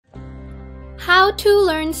How to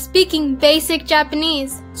Learn Speaking Basic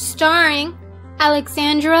Japanese, starring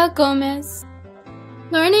Alexandra Gomez.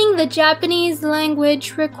 Learning the Japanese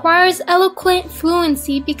language requires eloquent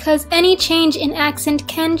fluency because any change in accent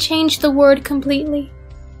can change the word completely.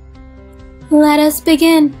 Let us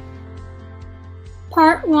begin.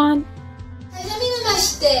 Part 1. はじめま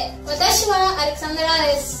して。私は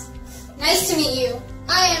Alexandra です。Nice to meet you.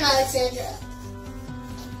 I am Alexandra.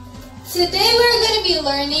 Today we're going to be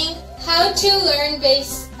learning how to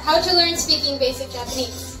learn speaking basic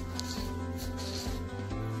Japanese.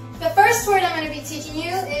 The first word I'm going to be teaching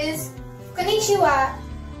you is konnichiwa,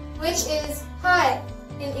 which is hi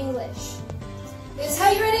in English. This is how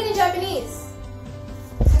you write it in Japanese.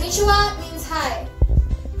 Konnichiwa means hi.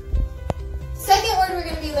 Second word we're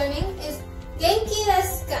going to be learning is genki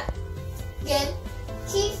desu ka.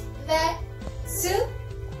 Genki desu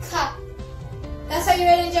ka. That's how you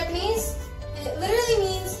write it in Japanese, and it literally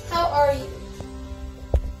means how are you.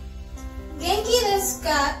 Genki desu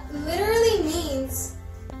ka literally means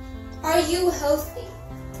are you healthy?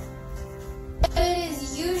 It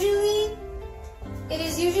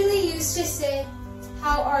is usually used to say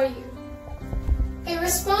how are you. A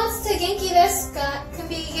response to genki desu ka can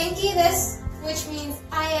be genki desu, which means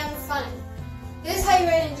I am fine. This is how you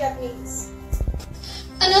write it in Japanese.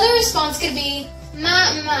 Another response could be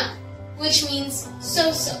ma, which means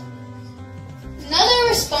so-so. Another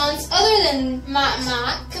response other than ma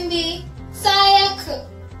can be sayaku,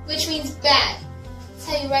 which means bad. That's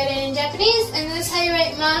how you write it in Japanese, and this is how you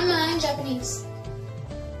write ma in Japanese.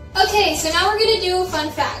 Okay, so now we're going to do a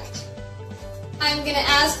fun fact. I'm going to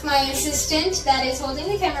ask my assistant that is holding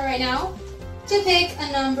the camera right now to pick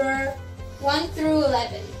a number 1 through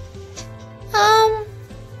 11.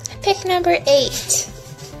 Pick number 8.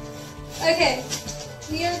 Okay,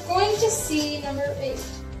 we are going to see number 8.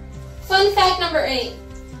 Fun fact number 8.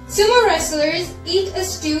 Sumo wrestlers eat a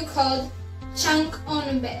stew called chank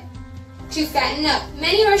onbe to fatten up.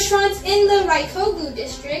 Many restaurants in the Raikogu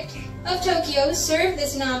district of Tokyo serve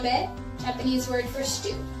this nambe, Japanese word for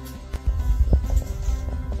stew.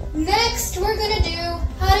 Next, we're going to do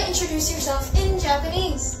how to introduce yourself in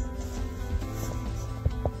Japanese.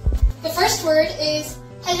 The first word is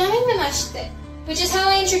hajimemashite, which is how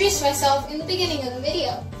I introduced myself in the beginning of the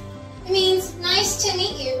video. It means nice to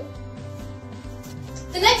meet you.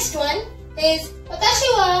 The next one is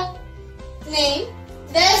watashi wa name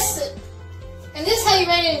desu. And this is how you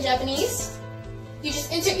write it in Japanese. You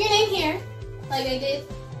just insert your name here, like I did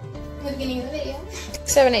in the beginning of the video.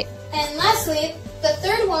 7, 8. And lastly, the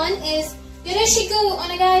third one is yoroshiku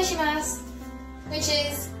onegai shimasu, which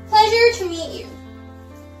is pleasure to meet you.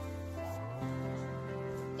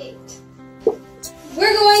 8.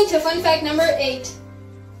 We're going to fun fact number 8.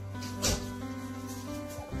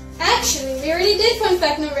 Actually, we already did fun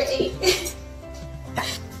fact number 8.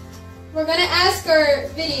 We're going to ask our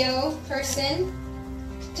video person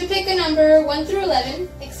to pick a number 1 through 11,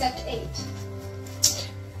 except 8.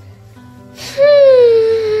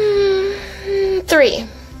 3.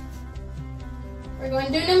 We're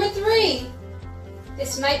going to do number 3.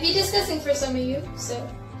 This might be disgusting for some of you, so.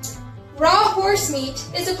 Raw horse meat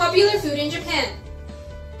is a popular food in Japan.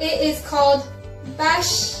 It is called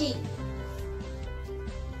bashi.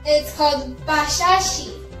 It's called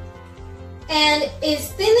bashashi and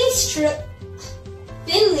is thinly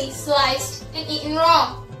sliced and eaten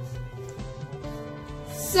raw.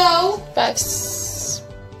 So,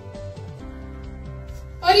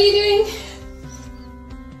 what are you doing?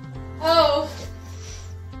 Oh.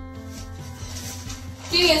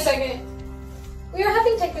 Give me a second. We are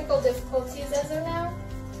having technical difficulties as of now.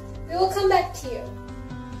 We will come back to you.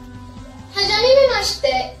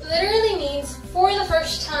 Hajimemashite literally means for the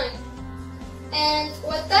first time. And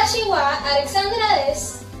watashi wa Alexandra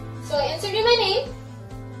desu. So I answered in my name.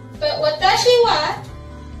 But watashi wa,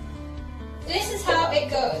 this is how it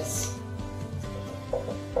goes.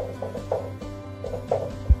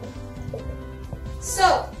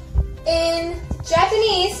 So, in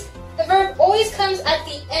Japanese, the verb always comes at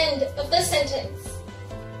the end of the sentence.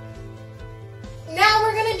 Now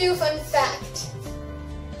we're going to do fun fact.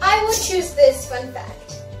 I will choose this fun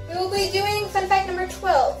fact. We will be doing fun fact number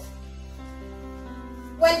 12.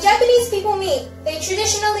 When Japanese people meet, they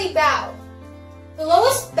traditionally bow. The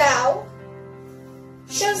lowest bow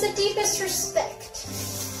shows the deepest respect.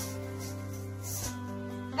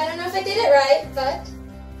 I don't know if I did it right, but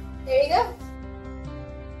there you go.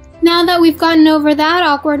 Now that we've gotten over that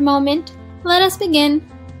awkward moment, let us begin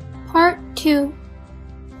Part 2.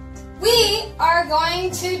 We are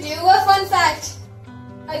going to do a fun fact.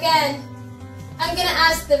 Again, I'm going to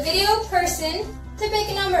ask the video person to pick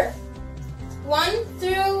a number 1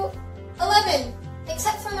 through 11.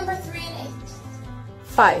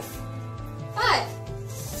 5. 5.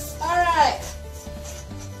 Alright.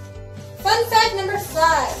 Fun fact number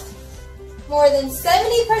 5. More than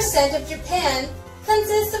 70% of Japan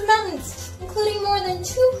consists of mountains, including more than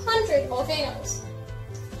 200 volcanoes.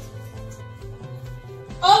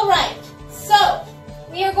 Alright, so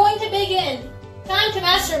we are going to begin. Time to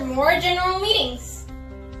master more general meanings.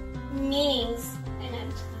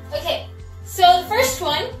 Okay, so the first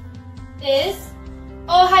one is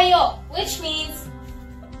Ohayo, which means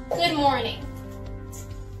good morning.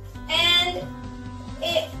 And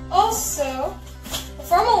it also, a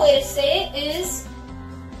formal way to say it is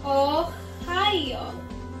Ohayo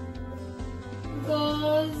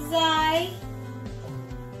gozai.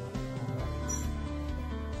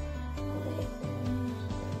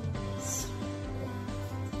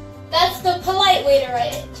 That's the polite way to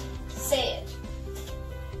write it, say it.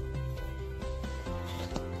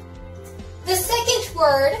 The second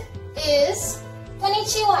word is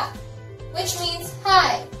konnichiwa, which means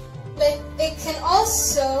hi, but it can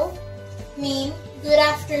also mean good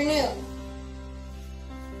afternoon.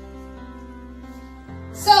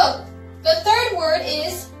 So, the third word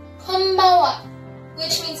is konbanwa,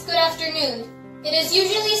 which means good afternoon. It is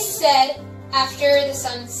usually said after the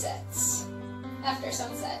sun sets. After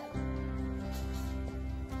sunset.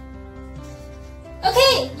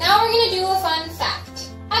 Okay, now we're going to do a fun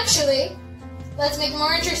fact. Actually, let's make it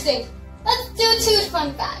more interesting. Let's do 2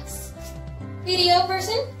 fun facts. Video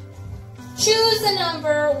person, choose the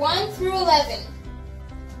number 1 through 11.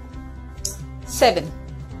 7.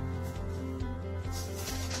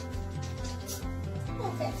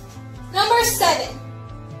 Okay. Number 7.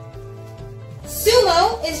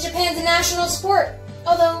 Sumo is Japan's national sport,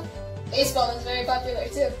 although baseball is very popular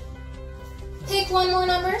too. Pick one more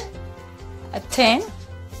number. 10.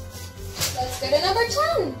 Let's go to number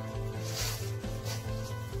 10.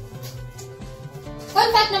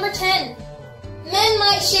 Fun fact number 10. Men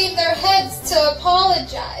might shave their heads to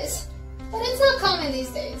apologize, but it's not common these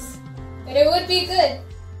days. But it would be good.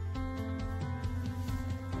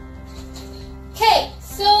 Okay,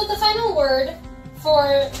 so the final word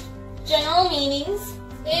for general meanings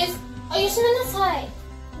is oyasuminasai,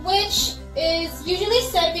 which is usually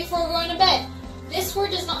said before going to bed. This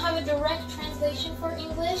word does not have a direct translation for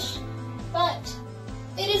English, but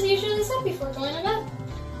it is usually said before going to bed.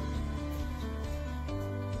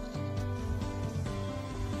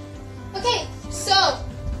 Okay, so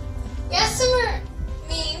yasumur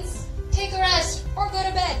means take a rest or go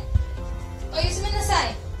to bed.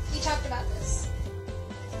 Oyasuminasai, we talked about this.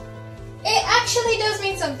 It actually does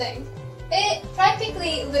mean something. It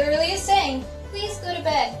practically, literally is saying, please go to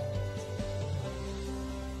bed.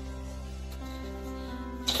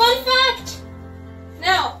 Fun fact!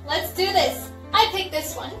 Now, let's do this. I picked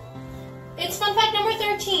this one. It's fun fact number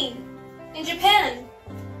 13. In Japan,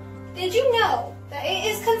 did you know that it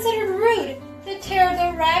is considered rude to tear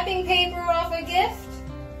the wrapping paper off a gift?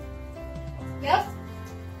 Yep.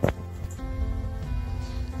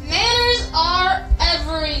 Manners are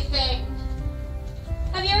everything.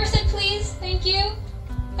 Have you ever said please, thank you?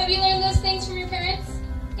 Have you learned those things from your parents?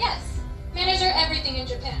 Yes. Manners are everything in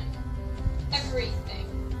Japan. Everything.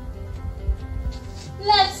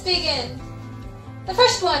 Let's begin. The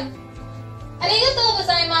first one. Arigatou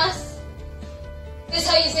gozaimasu. This is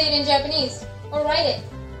how you say it in Japanese, or write it.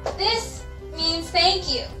 This means thank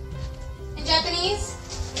you. In Japanese,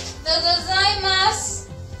 the gozaimasu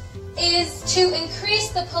is to increase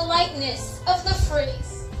the politeness of the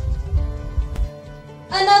phrase.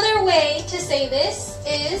 Another way to say this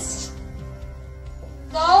is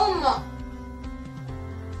domo,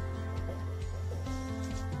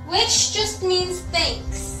 which just means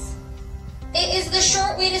thanks. It is the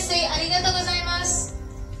short way to say arigatou gozaimasu.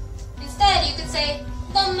 Instead, you could say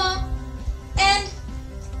domo, and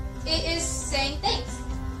it is saying thanks.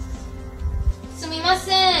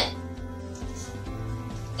 Sumimasen.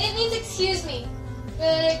 It means excuse me,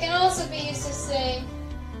 but it can also be used to say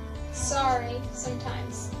sorry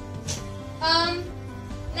sometimes.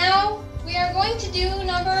 Now we are going to do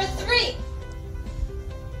number 3.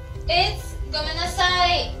 It's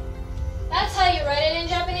gomenasai. That's how you write it in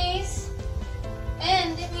Japanese.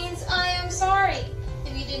 And it means I am sorry,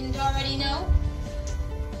 if you didn't already know.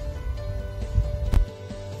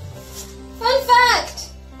 Fun fact!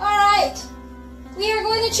 Alright, we are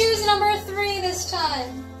going to choose number 3 this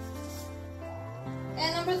time.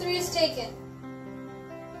 And number 3 is taken.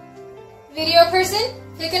 Video person,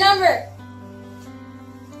 pick a number.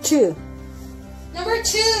 2. Number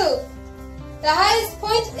 2. The highest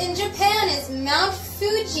point in Japan is Mount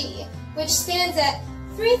Fuji, which stands at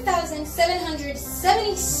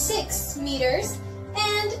 3,776 meters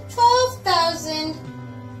and 12,000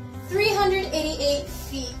 388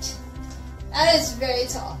 feet. That is very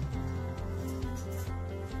tall.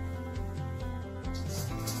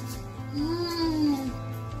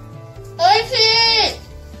 Oishi!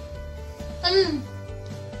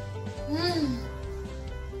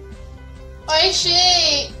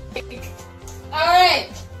 Oishi! Alright,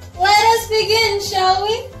 let us begin, shall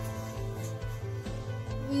we?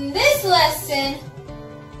 In this lesson,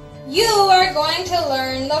 you are going to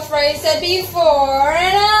learn the phrase said before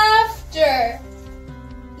and after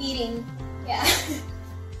eating. Yeah.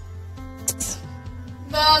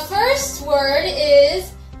 The first word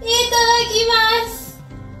is itadakimasu,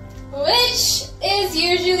 which is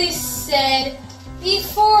usually said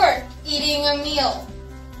before eating a meal.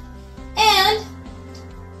 And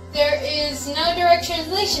there is no direct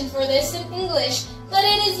translation for this in English, but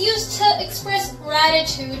it is used to express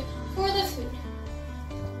gratitude for the food.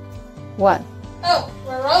 1. Oh,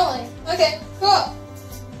 we're rolling. Okay, cool.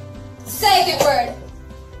 Second word,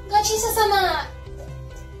 gochisousama,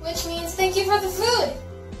 which means thank you for the food.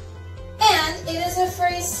 And it is a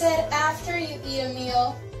phrase said after you eat a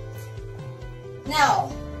meal.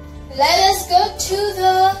 Now, let us go to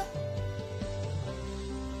the...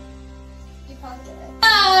 You popped it.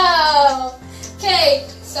 Oh! Okay,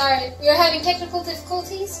 sorry. We were having technical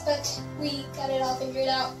difficulties, but we got it all figured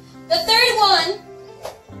out. The third one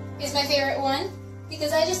is my favorite one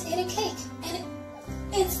because I just ate a cake and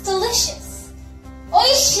it's delicious.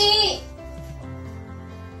 Oishi!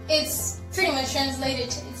 It's pretty much translated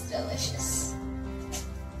to it's delicious.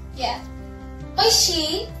 Yeah.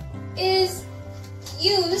 Oishi is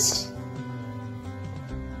used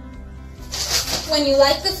when you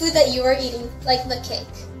like the food that you are eating, like the cake.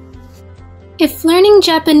 If learning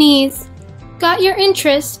Japanese got your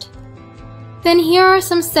interest, then here are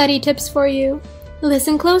some study tips for you.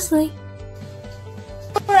 Listen closely.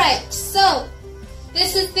 Alright, so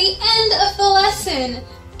this is the end of the lesson.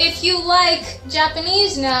 If you like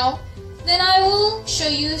Japanese now, then I will show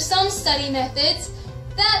you some study methods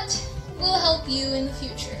that will help you in the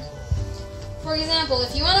future. For example,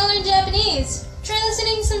 if you want to learn Japanese, try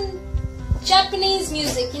listening to some Japanese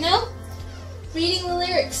music, you know? Reading the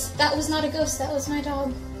lyrics. That was not a ghost, that was my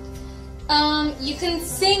dog. You can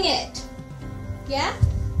sing it. Yeah?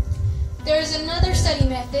 There's another study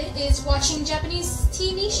method is watching Japanese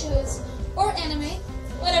TV shows or anime,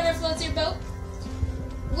 whatever floats your boat,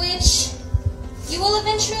 which you will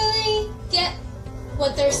eventually get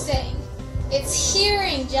what they're saying. It's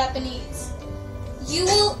hearing Japanese. You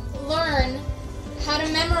will learn how to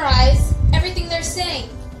memorize everything they're saying.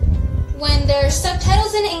 When there's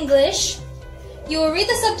subtitles in English, you will read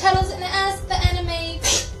the subtitles, and as the anime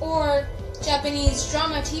or Japanese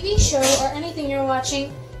drama TV show or anything you're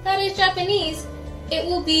watching that is Japanese, it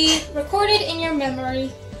will be recorded in your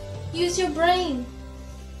memory. Use your brain.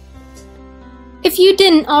 If you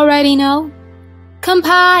didn't already know,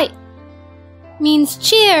 kanpai means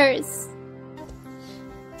cheers.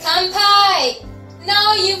 Kanpai!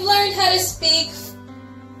 Now you've learned how to speak,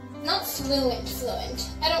 not fluent.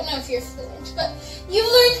 I don't know if you're fluent, but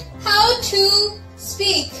you've learned how to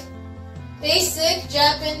speak basic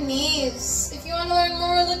Japanese. If you want to learn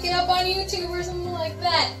more, look it up on YouTube or something like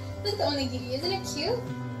that. Look at the onigiri, isn't it cute?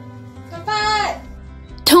 Kanpai!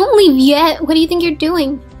 Don't leave yet. What do you think you're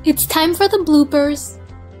doing? It's time for the bloopers.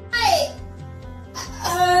 Hi!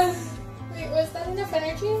 Wait, was that enough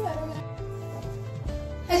energy? I don't know.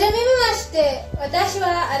 はじめまして。私は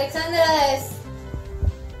Alexandra です。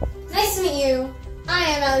Nice to meet you. I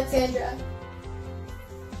am Alexandra.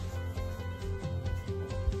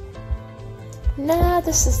 No,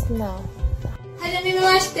 this is no. はじめ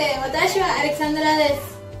まして。私は Alexandra で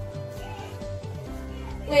す。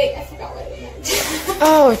Wait, I forgot what it meant.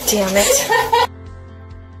 Oh, damn it.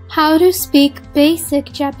 How to speak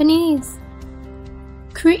basic Japanese.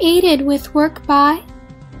 Created with work by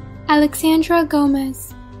Alexandra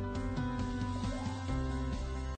Gomez.